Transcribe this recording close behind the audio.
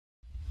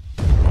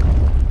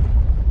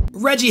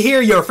Reggie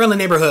here, your friendly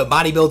neighborhood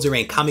bodybuilder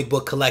and comic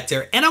book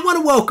collector, and I want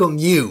to welcome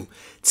you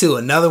to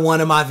another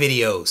one of my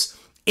videos.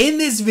 In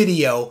this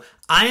video,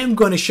 I am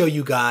going to show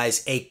you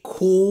guys a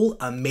cool,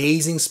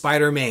 amazing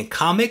Spider-Man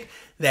comic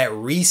that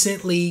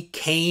recently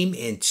came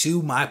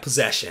into my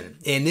possession.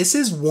 And this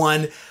is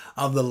one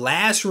of the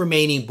last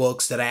remaining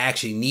books that I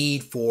actually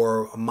need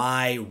for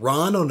my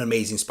run on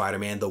Amazing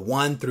Spider-Man, the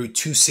 1 through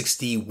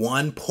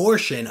 261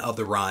 portion of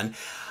the run.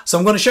 So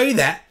I'm going to show you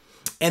that.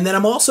 And then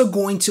I'm also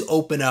going to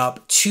open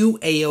up 2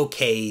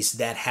 AOKs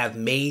that have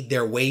made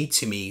their way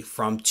to me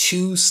from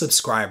 2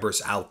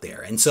 subscribers out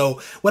there. And so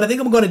what I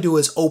think I'm going to do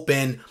is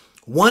open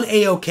one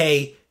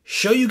AOK,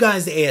 show you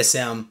guys the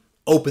ASM,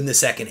 open the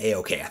second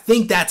AOK. I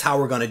think that's how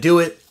we're going to do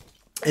it.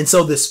 And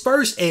so this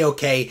first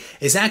AOK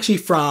is actually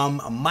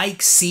from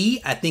Mike C.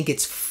 I think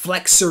it's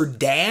Flexor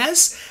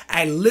Daz.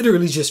 I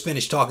literally just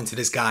finished talking to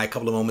this guy a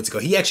couple of moments ago.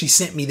 He actually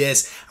sent me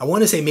this, I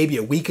want to say maybe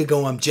a week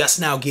ago. I'm just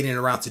now getting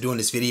around to doing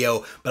this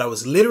video, but I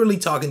was literally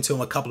talking to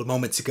him a couple of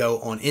moments ago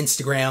on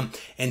Instagram.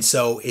 And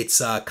so it's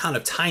kind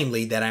of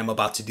timely that I'm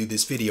about to do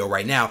this video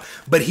right now.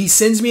 But he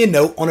sends me a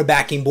note on a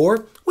backing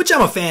board, which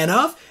I'm a fan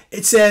of.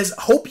 It says,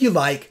 "Hope you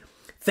like.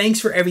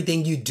 Thanks for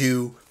everything you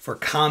do for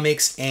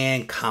comics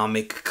and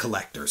comic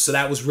collectors." So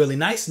that was really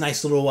nice.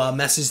 Nice little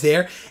message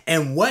there.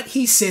 And what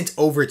he sent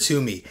over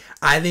to me,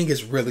 I think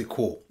is really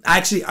cool.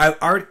 Actually, I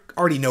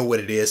already know what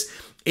it is.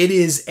 It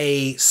is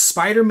a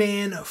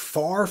Spider-Man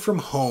Far From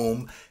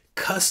Home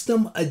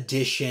custom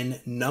edition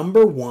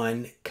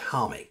 #1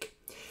 comic.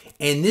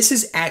 And this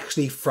is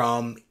actually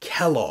from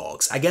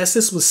Kellogg's. I guess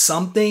this was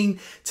something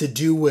to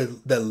do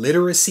with the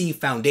Literacy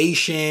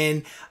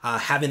Foundation,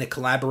 having a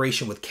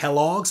collaboration with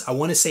Kellogg's. I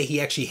want to say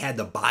he actually had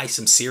to buy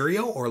some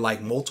cereal or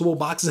like multiple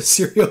boxes of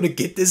cereal to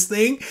get this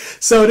thing.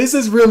 So this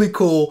is really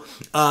cool.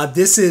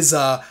 This is,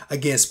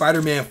 again,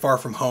 Spider-Man Far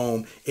From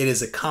Home. It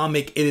is a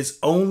comic. It is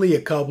only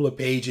a couple of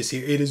pages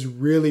here. It is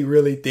really,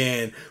 really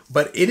thin,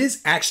 but it is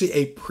actually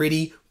a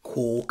pretty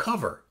cool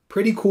cover.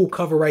 Pretty cool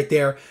cover right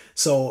there.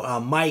 So,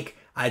 Mike,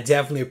 I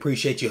definitely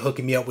appreciate you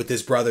hooking me up with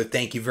this, brother.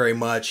 Thank you very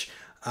much.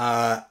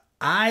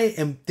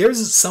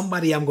 There's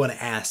somebody I'm going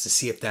to ask to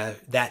see if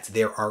that's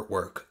their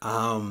artwork.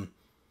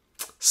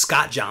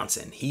 Scott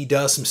Johnson. He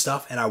does some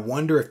stuff, and I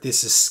wonder if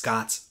this is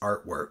Scott's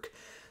artwork.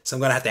 So I'm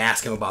going to have to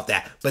ask him about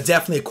that. But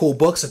definitely a cool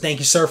book, so thank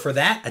you, sir, for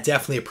that. I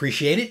definitely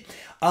appreciate it.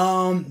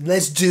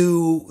 Let's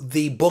do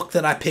the book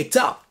that I picked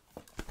up.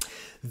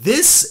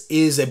 This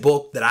is a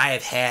book that I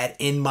have had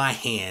in my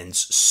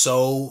hands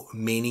so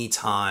many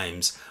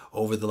times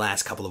over the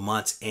last couple of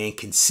months, and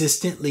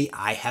consistently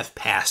I have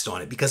passed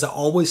on it because I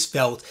always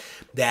felt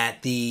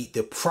that the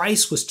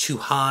price was too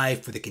high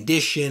for the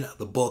condition of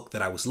the book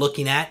that I was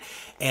looking at.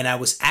 And I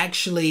was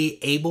actually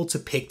able to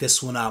pick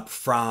this one up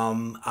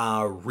from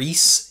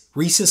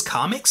Reese's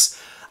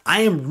Comics.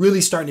 I am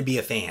really starting to be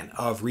a fan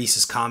of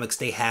Reese's Comics.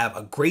 They have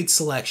a great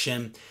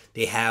selection.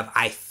 They have,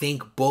 I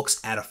think, books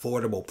at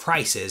affordable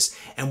prices.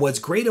 And what's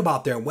great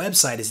about their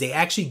website is they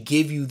actually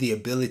give you the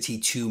ability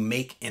to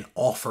make an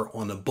offer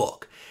on a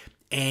book.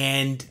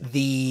 And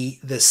the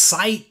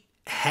site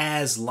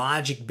has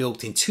logic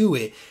built into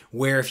it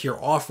where if your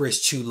offer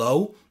is too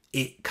low,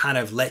 it kind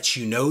of lets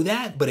you know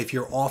that. But if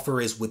your offer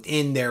is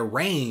within their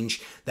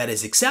range that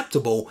is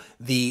acceptable,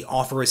 the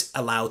offer is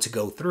allowed to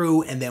go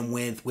through. And then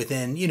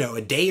within,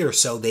 a day or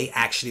so, they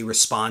actually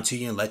respond to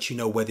you and let you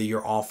know whether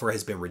your offer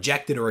has been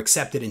rejected or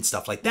accepted and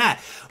stuff like that.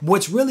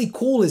 What's really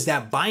cool is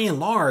that by and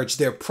large,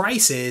 their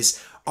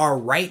prices are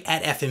right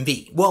at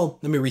FMV. Well,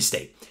 let me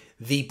restate.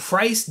 The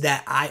price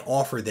that I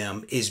offer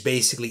them is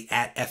basically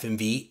at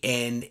FMV,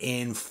 and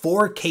in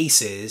 4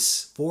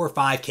 or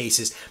 5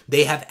 cases,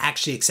 they have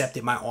actually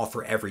accepted my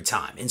offer every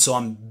time. And so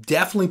I'm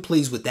definitely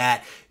pleased with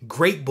that.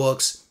 Great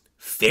books,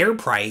 fair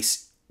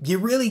price. You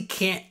really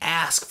can't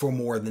ask for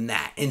more than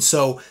that. And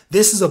so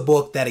this is a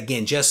book that,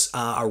 again, just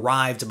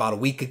arrived about a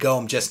week ago.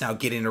 I'm just now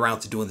getting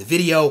around to doing the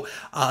video.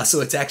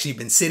 So it's actually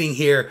been sitting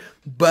here,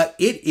 but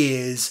it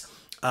is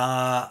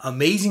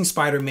Amazing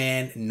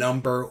Spider-Man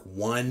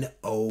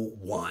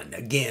 #101.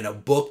 Again, a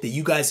book that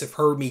you guys have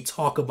heard me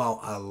talk about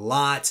a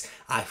lot.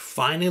 I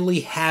finally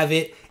have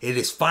it. It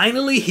is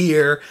finally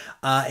here.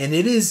 And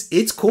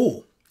it's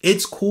cool.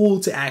 It's cool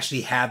to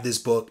actually have this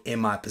book in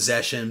my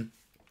possession.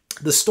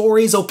 The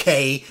story is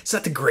okay. It's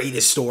not the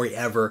greatest story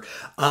ever.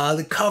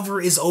 The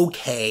cover is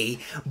okay,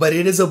 but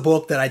it is a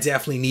book that I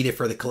definitely needed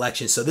for the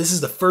collection. So this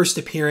is the first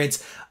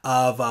appearance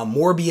of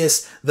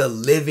Morbius, the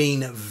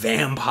living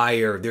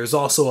vampire. There's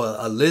also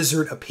a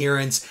lizard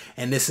appearance,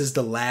 and this is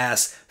the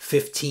last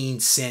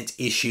 15-cent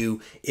issue.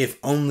 If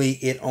only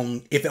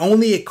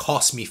it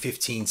cost me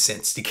 15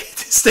 cents to get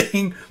this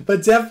thing,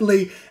 but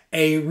definitely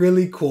a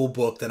really cool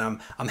book that I'm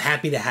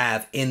happy to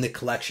have in the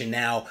collection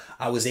now.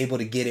 I was able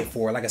to get it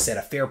for, like I said,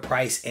 a fair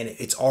price, and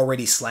it's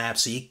already slabbed,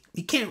 so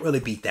you can't really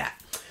beat that.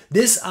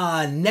 This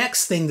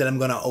next thing that I'm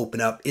going to open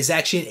up is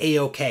actually an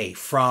AOK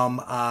from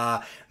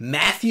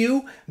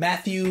Matthew.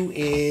 Matthew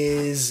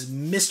is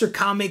Mr.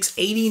 Comics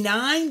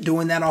 89,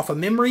 doing that off of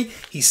memory.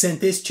 He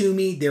sent this to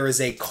me. There is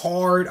a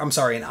card, I'm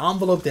sorry, an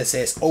envelope that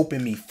says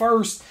open me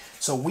first.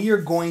 So we are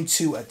going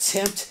to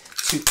attempt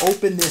to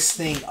open this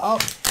thing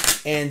up.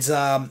 And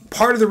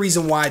part of the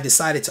reason why I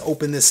decided to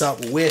open this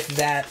up with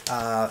that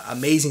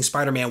Amazing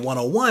Spider-Man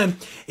 101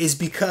 is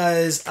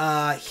because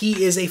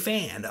he is a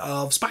fan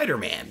of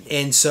Spider-Man.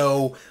 And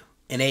so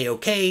an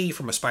AOK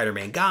from a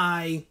Spider-Man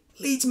guy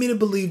leads me to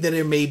believe that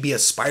there may be a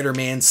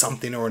Spider-Man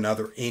something or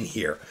another in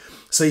here.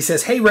 So he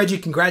says, hey, Reggie,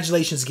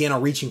 congratulations again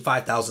on reaching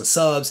 5,000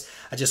 subs.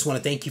 I just want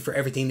to thank you for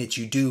everything that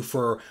you do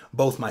for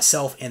both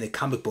myself and the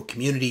comic book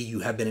community. You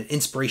have been an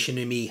inspiration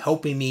to me,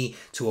 helping me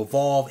to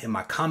evolve in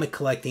my comic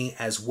collecting,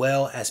 as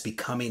well as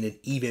becoming an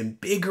even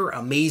bigger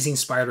Amazing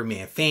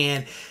Spider-Man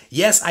fan.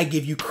 Yes, I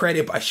give you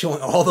credit by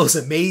showing all those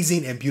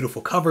amazing and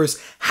beautiful covers.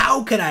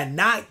 How can I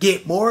not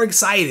get more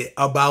excited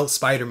about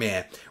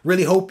Spider-Man?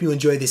 Really hope you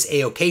enjoy this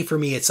AOK for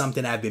me. It's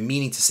something I've been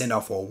meaning to send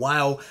off for a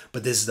while,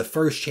 but this is the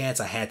first chance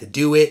I had to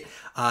do it.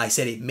 I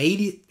said he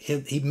made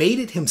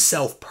it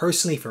himself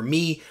personally for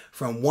me,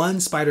 from one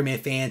Spider-Man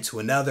fan to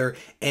another,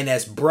 and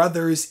as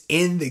brothers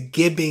in the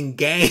Gibbon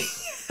gang.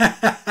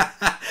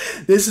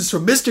 This is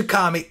from Mr.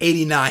 Comic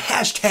 89,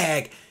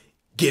 hashtag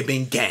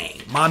Gibbon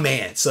gang, my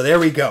man. So there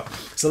we go.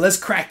 So let's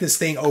crack this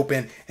thing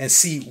open and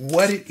see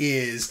what it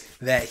is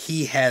that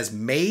he has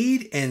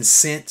made and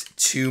sent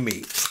to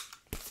me.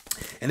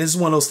 And this is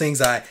one of those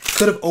things I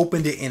could have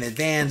opened it in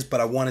advance,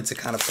 but I wanted to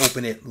kind of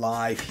open it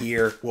live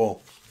here.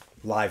 Well,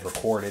 live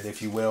recorded, if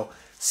you will.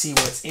 See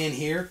what's in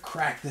here.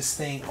 Crack this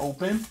thing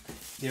open.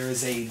 There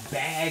is a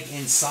bag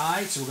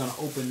inside, so we're going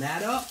to open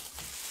that up.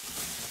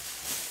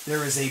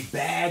 There is a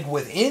bag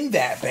within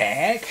that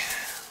bag.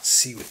 Let's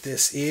see what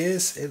this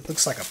is. It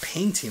looks like a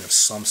painting of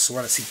some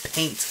sort. I see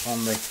paint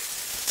on the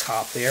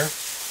top there.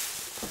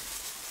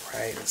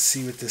 Right, let's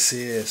see what this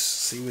is.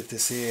 See what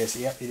this is.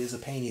 Yep, it is a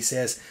painting. He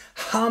says,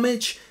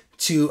 homage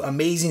to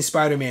Amazing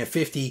Spider-Man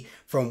 50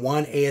 from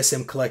one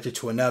ASM collector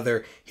to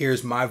another.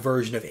 Here's my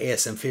version of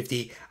ASM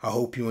 50. I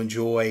hope you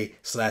enjoy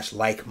 /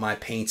 like my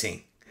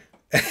painting.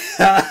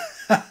 That's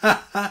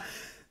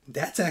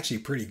actually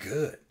pretty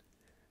good.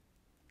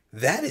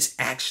 That is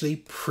actually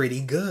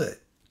pretty good.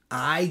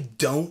 I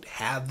don't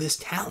have this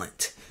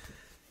talent.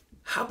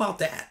 How about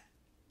that?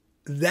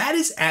 That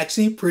is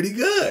actually pretty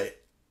good.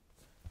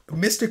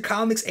 Mr.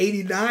 Comics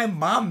 89,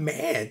 my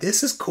man,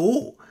 this is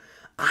cool.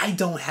 I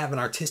don't have an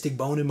artistic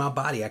bone in my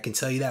body, I can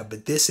tell you that,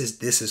 but this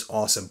is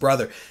awesome.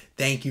 Brother,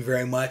 thank you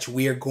very much.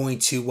 We are going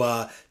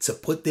to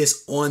put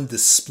this on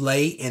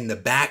display in the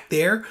back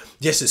there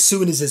just as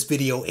soon as this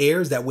video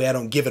airs. That way I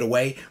don't give it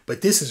away,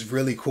 but this is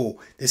really cool.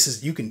 This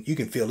is, you can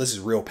feel this is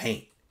real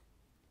paint.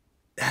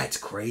 That's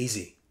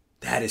crazy.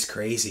 That is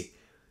crazy.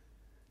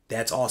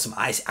 That's awesome.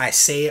 I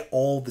say it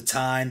all the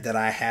time that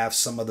I have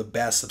some of the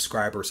best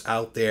subscribers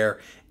out there,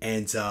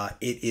 and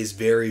it is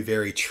very,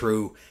 very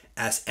true,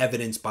 as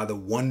evidenced by the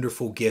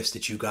wonderful gifts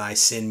that you guys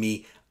send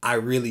me. I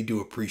really do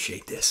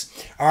appreciate this.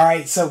 All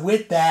right, so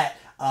with that,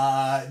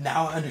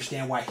 now I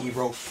understand why he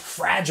wrote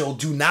fragile,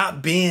 do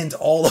not bend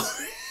all over.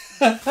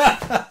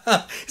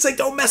 It's like,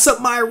 don't mess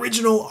up my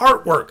original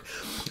artwork.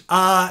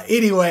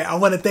 Anyway, I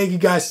want to thank you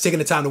guys for taking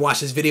the time to watch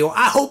this video.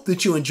 I hope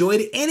that you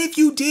enjoyed it. And if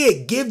you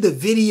did, give the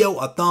video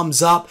a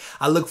thumbs up.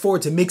 I look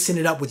forward to mixing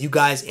it up with you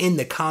guys in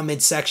the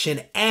comment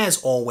section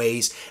as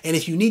always. And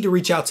if you need to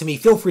reach out to me,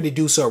 feel free to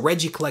do so at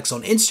RegieCollects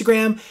on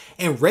Instagram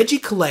and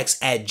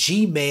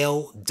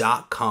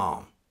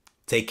RegieCollects@gmail.com.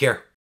 Take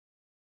care.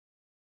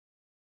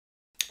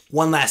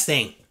 One last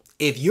thing.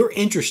 If you're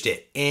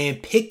interested in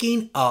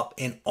picking up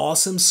an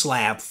awesome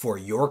slab for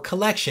your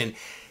collection,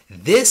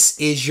 this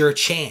is your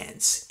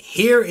chance.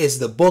 Here is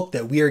the book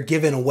that we are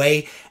giving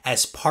away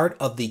as part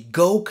of the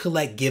Go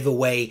Collect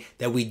giveaway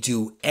that we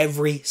do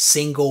every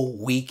single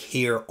week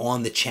here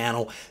on the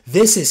channel.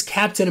 This is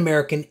Captain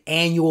American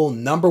Annual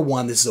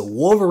 #1. This is a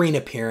Wolverine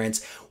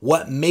appearance.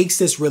 What makes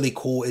this really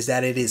cool is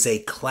that it is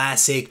a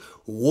classic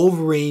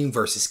Wolverine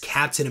versus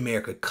Captain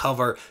America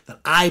cover that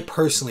I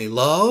personally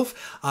love.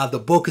 The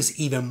book is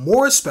even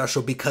more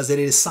special because it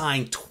is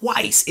signed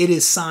twice. It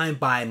is signed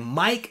by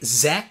Mike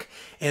Zeck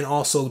and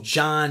also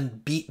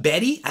John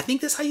Betty. I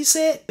think that's how you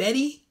say it.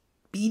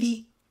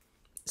 Beatty.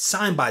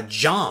 Signed by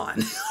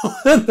John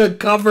on the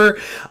cover.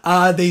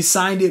 They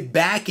signed it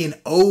back in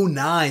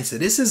 09. So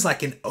this is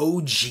like an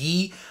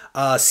OG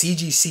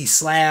CGC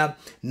slab,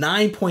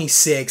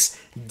 9.6.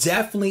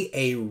 Definitely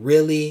a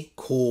really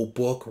cool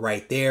book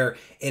right there.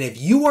 And if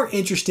you are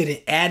interested in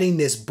adding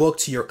this book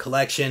to your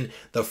collection,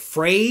 the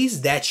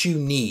phrase that you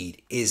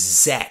need is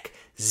Zeck.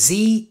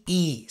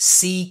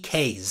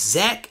 Z-E-C-K.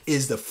 Zeck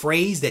is the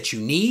phrase that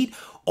you need.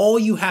 All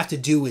you have to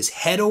do is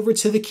head over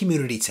to the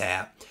community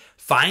tab,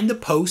 find the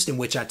post in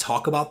which I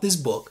talk about this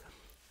book,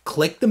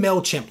 click the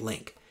MailChimp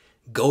link,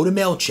 go to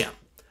MailChimp,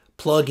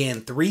 plug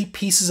in 3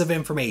 pieces of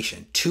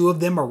information. 2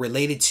 of them are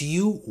related to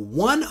you.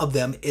 1 of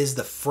them is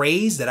the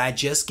phrase that I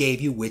just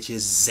gave you, which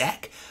is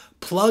Zeck.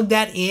 Plug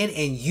that in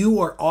and you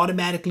are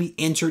automatically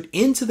entered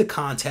into the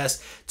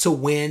contest to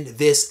win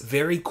this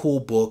very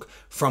cool book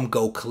from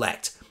Go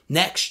Collect.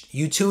 Next,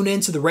 you tune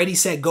into the Ready,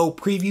 Set, Go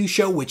preview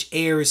show, which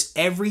airs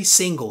every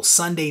single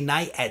Sunday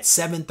night at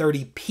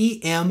 7:30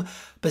 p.m.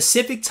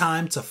 Pacific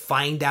time to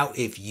find out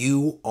if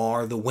you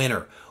are the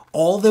winner.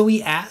 All that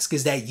we ask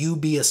is that you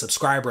be a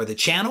subscriber of the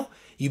channel,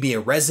 you be a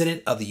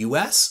resident of the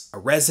US, a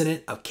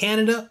resident of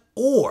Canada,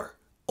 or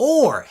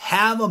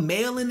have a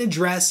mailing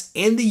address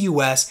in the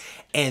US,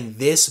 and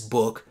this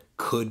book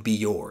could be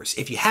yours.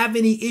 If you have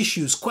any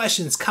issues,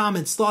 questions,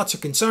 comments, thoughts, or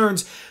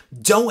concerns,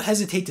 don't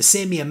hesitate to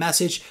send me a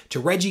message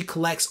to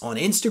RegieCollects on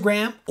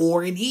Instagram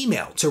or an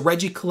email to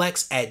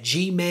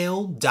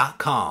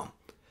regiecollects@gmail.com.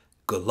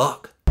 Good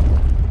luck.